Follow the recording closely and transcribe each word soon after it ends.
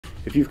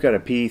If you've got a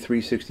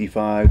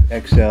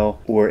P365 XL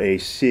or a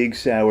Sig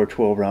Sauer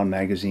 12 round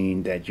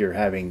magazine that you're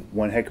having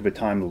one heck of a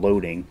time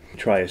loading,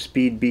 try a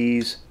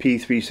Beez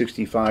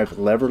P365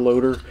 lever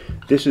loader.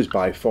 This is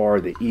by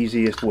far the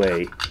easiest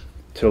way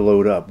to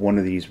load up one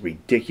of these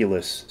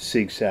ridiculous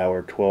Sig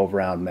Sauer 12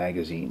 round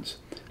magazines.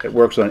 It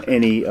works on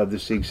any of the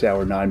Sig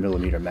Sauer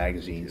 9mm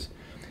magazines.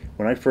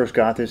 When I first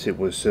got this, it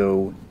was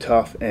so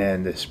tough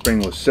and the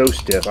spring was so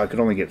stiff I could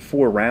only get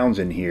 4 rounds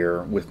in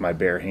here with my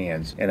bare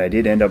hands, and I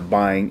did end up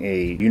buying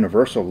a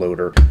universal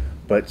loader.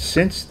 But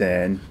since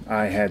then,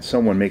 I had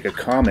someone make a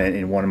comment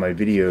in one of my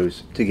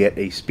videos to get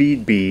a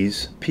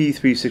Beez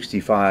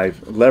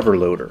P365 lever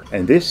loader,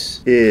 and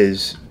this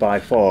is by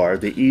far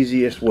the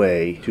easiest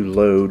way to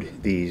load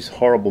these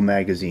horrible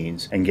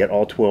magazines and get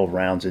all 12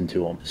 rounds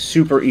into them.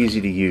 Super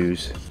easy to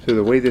use. So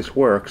the way this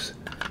works,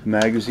 the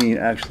magazine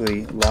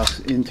actually locks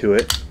into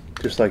it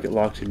just like it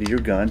locks into your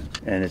gun,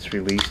 and it's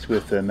released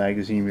with the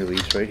magazine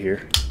release right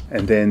here.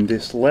 And then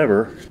this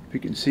lever, if you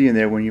can see in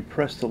there, when you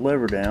press the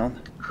lever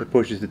down, it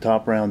pushes the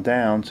top round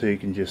down, so you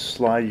can just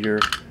slide your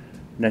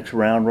next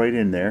round right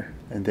in there.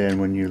 And then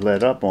when you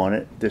let up on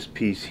it, this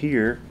piece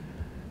here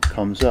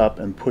comes up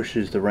and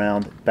pushes the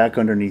round back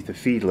underneath the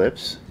feed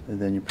lips, and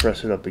then you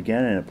press it up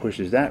again and it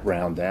pushes that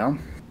round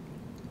down.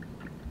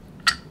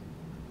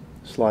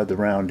 Slide the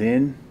round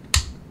in,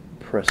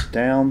 press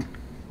down,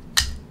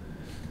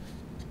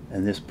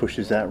 and this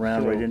pushes that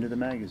round right into the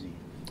magazine.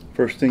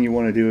 First thing you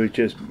want to do is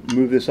just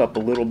move this up a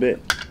little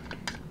bit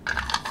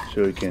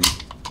so you can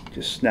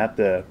just snap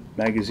the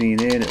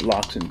magazine in. It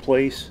locks in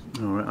place.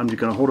 Alright, I'm just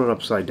going to hold it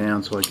upside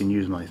down so I can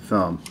use my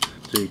thumb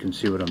so you can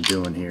see what I'm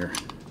doing here.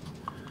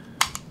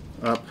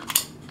 Up,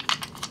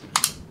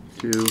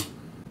 2,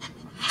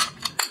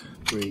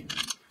 3.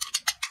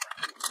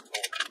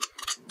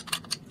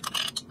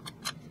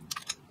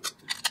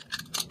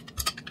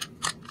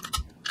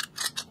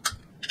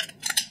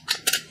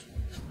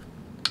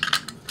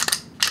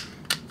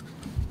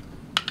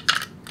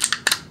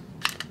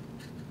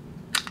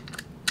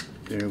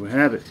 There we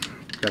have it.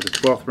 Got the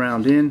 12th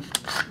round in,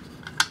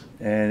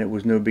 and it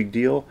was no big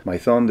deal. My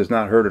thumb does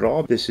not hurt at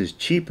all. This is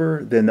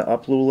cheaper than the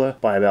Uplula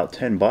by about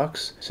 10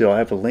 bucks. So I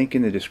have a link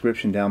in the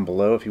description down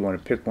below if you want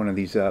to pick one of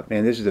these up.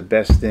 And this is the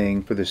best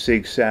thing for the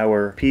Sig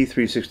Sauer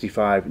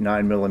P365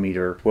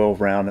 9mm 12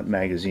 round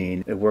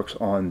magazine. It works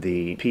on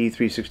the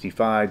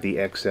P365,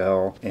 the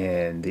XL,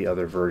 and the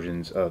other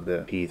versions of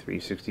the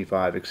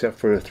P365 except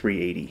for the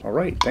 380.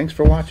 Alright, thanks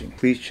for watching.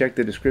 Please check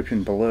the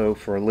description below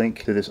for a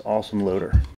link to this awesome loader.